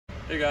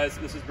Hey guys,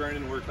 this is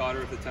Brandon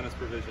Workotter with the Tennis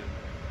Provision.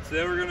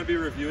 Today we're going to be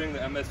reviewing the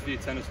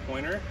MSV Tennis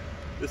Pointer.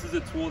 This is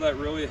a tool that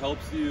really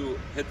helps you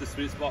hit the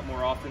sweet spot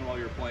more often while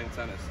you're playing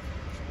tennis.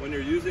 When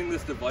you're using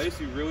this device,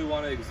 you really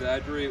want to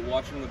exaggerate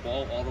watching the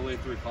ball all the way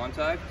through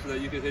contact so that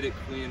you can hit it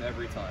clean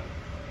every time.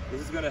 This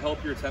is going to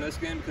help your tennis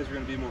game because you're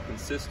going to be more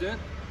consistent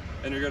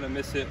and you're going to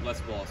miss hit less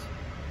balls.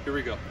 Here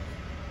we go.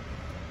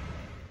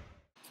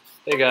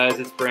 Hey guys,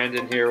 it's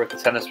Brandon here with the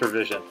Tennis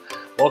Provision.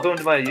 Welcome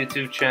to my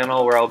YouTube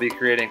channel where I'll be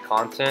creating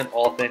content,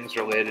 all things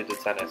related to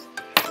tennis.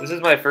 This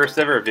is my first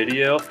ever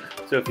video,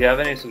 so if you have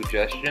any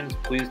suggestions,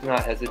 please do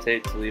not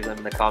hesitate to leave them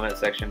in the comment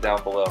section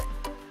down below.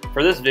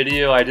 For this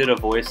video, I did a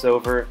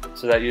voiceover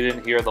so that you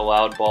didn't hear the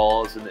loud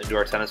balls in the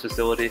indoor tennis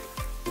facility.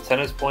 The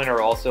tennis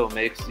pointer also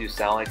makes you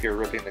sound like you're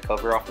ripping the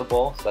cover off the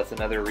ball, so that's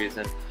another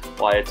reason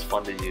why it's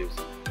fun to use.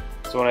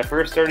 So when I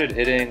first started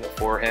hitting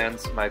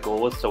forehands, my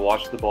goal was to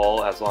watch the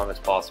ball as long as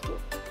possible.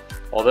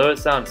 Although it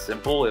sounds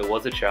simple, it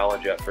was a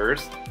challenge at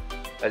first.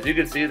 As you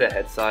can see, the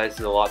head size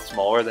is a lot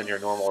smaller than your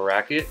normal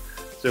racket,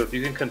 so if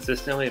you can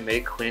consistently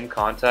make clean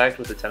contact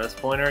with the tennis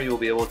pointer, you will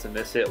be able to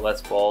miss hit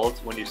less balls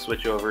when you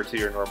switch over to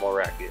your normal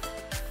racket.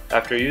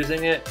 After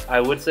using it, I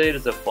would say it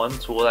is a fun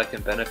tool that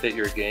can benefit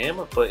your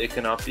game, but it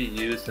cannot be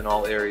used in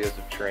all areas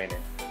of training.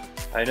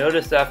 I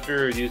noticed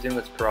after using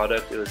this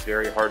product, it was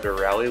very hard to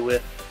rally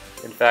with.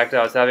 In fact,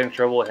 I was having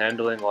trouble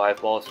handling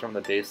live balls from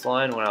the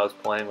baseline when I was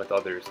playing with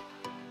others.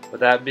 With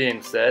that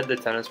being said, the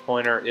tennis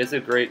pointer is a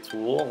great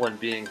tool when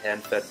being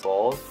hand-fed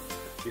balls.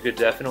 You could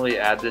definitely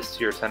add this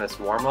to your tennis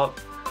warm-up.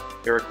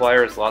 It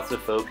requires lots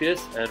of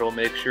focus and it will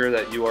make sure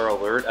that you are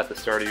alert at the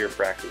start of your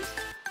practice.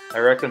 I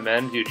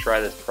recommend you try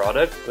this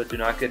product, but do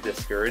not get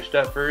discouraged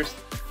at first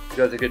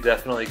because it could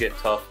definitely get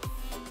tough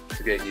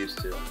to get used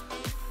to.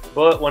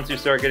 But once you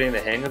start getting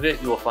the hang of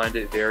it, you will find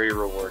it very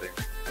rewarding.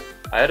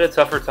 I had a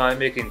tougher time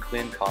making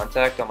clean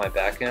contact on my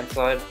backhand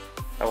side.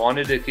 I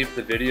wanted to keep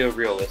the video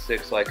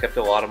realistic, so I kept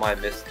a lot of my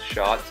missed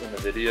shots in the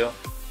video.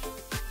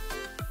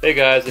 Hey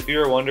guys, if you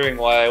were wondering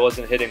why I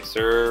wasn't hitting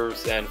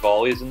serves and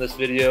volleys in this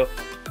video,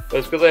 it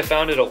was because I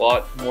found it a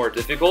lot more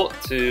difficult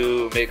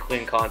to make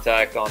clean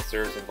contact on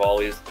serves and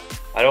volleys.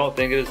 I don't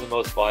think it is the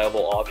most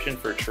viable option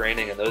for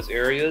training in those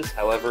areas.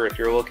 However, if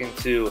you're looking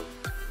to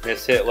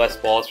miss hit less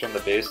balls from the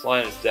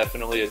baseline, it's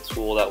definitely a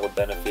tool that would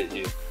benefit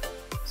you.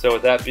 So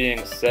with that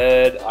being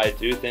said, I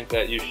do think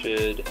that you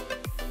should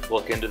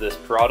look into this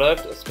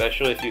product,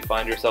 especially if you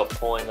find yourself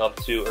pulling up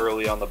too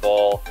early on the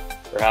ball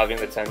or having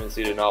the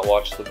tendency to not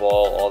watch the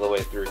ball all the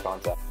way through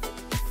contact.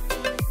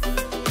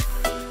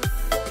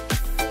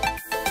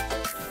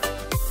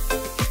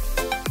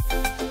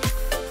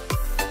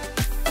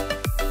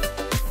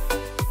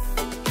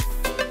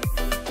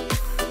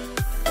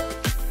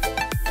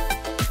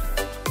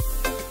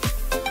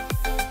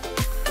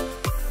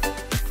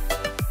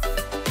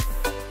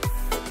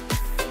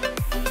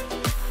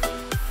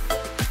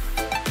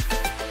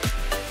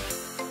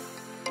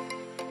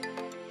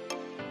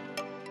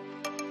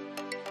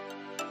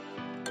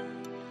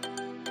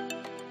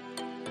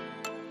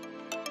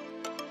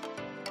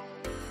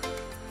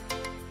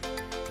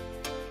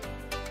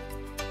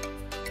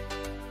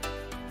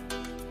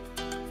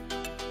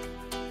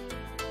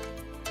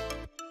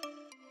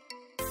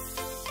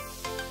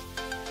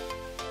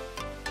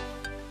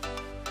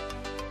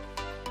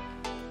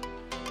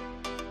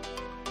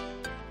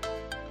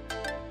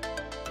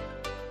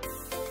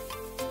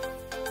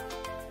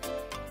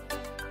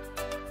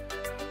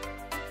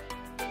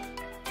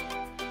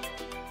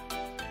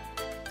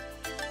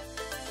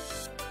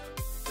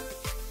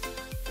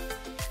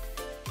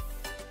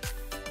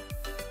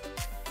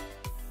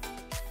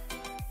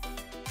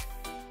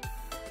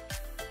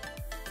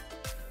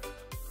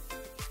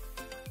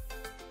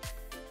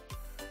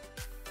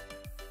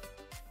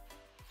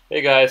 Hey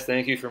guys,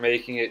 thank you for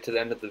making it to the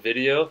end of the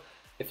video.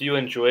 If you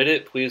enjoyed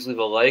it, please leave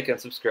a like and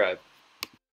subscribe.